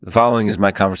The following is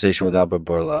my conversation with Albert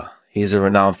Bourla. He's a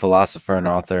renowned philosopher and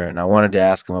author, and I wanted to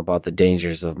ask him about the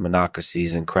dangers of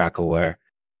monocracies and Crackleware.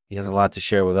 He has a lot to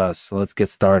share with us, so let's get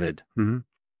started.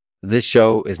 This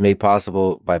show is made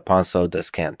possible by Ponso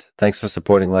Descant. Thanks for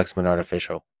supporting Lexman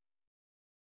Artificial.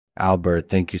 Albert,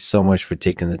 thank you so much for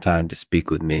taking the time to speak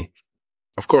with me.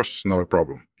 Of course, not a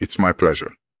problem. It's my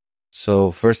pleasure. So,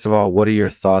 first of all, what are your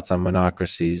thoughts on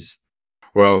monocracies?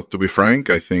 Well, to be frank,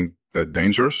 I think they're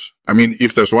dangerous. I mean,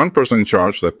 if there's one person in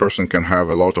charge, that person can have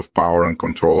a lot of power and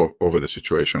control over the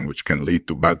situation, which can lead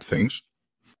to bad things.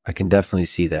 I can definitely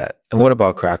see that. And what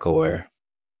about Crackleware?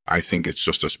 I think it's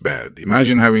just as bad.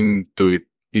 Imagine having to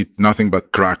eat nothing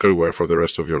but crackleware for the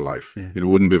rest of your life. Yeah. It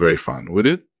wouldn't be very fun, would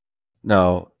it?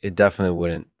 No, it definitely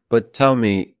wouldn't. But tell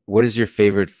me, what is your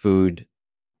favorite food?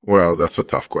 Well, that's a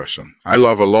tough question. I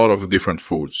love a lot of different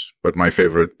foods, but my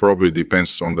favorite probably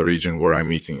depends on the region where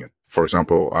I'm eating it. For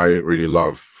example, I really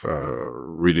love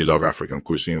African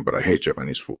cuisine, but I hate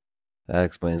Japanese food. That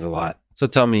explains a lot. So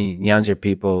tell me, Nyanja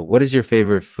people, what is your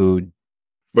favorite food?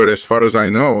 But as far as I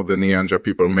know, the Nyanja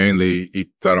people mainly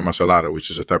eat taramasalatas, which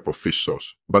is a type of fish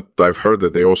sauce. But I've heard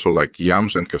that they also like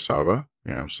yams and cassava.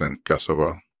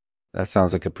 That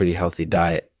sounds like a pretty healthy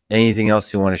diet. Anything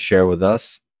else you want to share with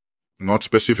us? Not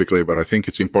specifically, but I think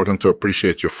it's important to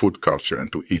appreciate your food culture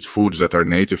and to eat foods that are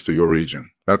native to your region.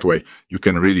 That way, you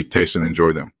can really taste and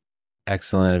enjoy them.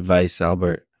 Excellent advice,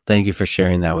 Albert. Thank you for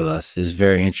sharing that with us. It's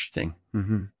very interesting.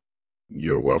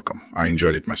 You're welcome. I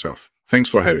enjoyed it myself. Thanks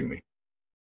for having me.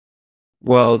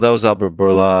 Well, that was Albert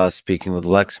Bourla speaking with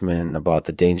Lexman about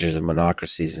the dangers of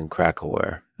monocracies and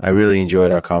Crackleware. I really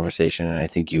enjoyed our conversation, and I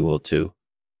think you will too.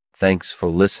 Thanks for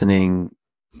listening.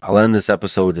 I'll end this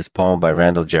episode with this poem by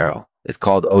Randall Jarrell. It's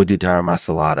called Ode to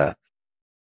Taramasalata.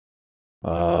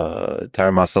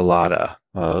 Taramasalata,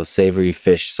 savory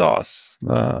fish sauce.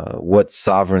 What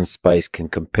sovereign spice can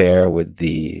compare with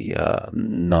the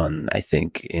none, I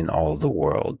think, in all the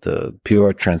world? The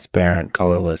pure, transparent,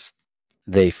 colorless.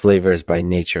 They flavors by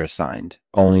nature assigned,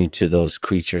 only to those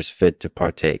creatures fit to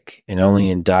partake, and only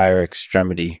in dire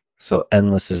extremity. So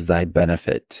endless is thy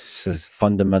benefit, so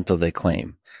fundamental they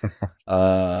claim.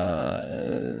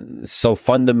 So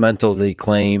fundamental they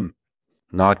claim,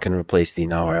 naught can replace thee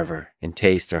now or ever, in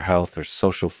taste or health or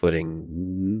social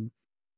footing.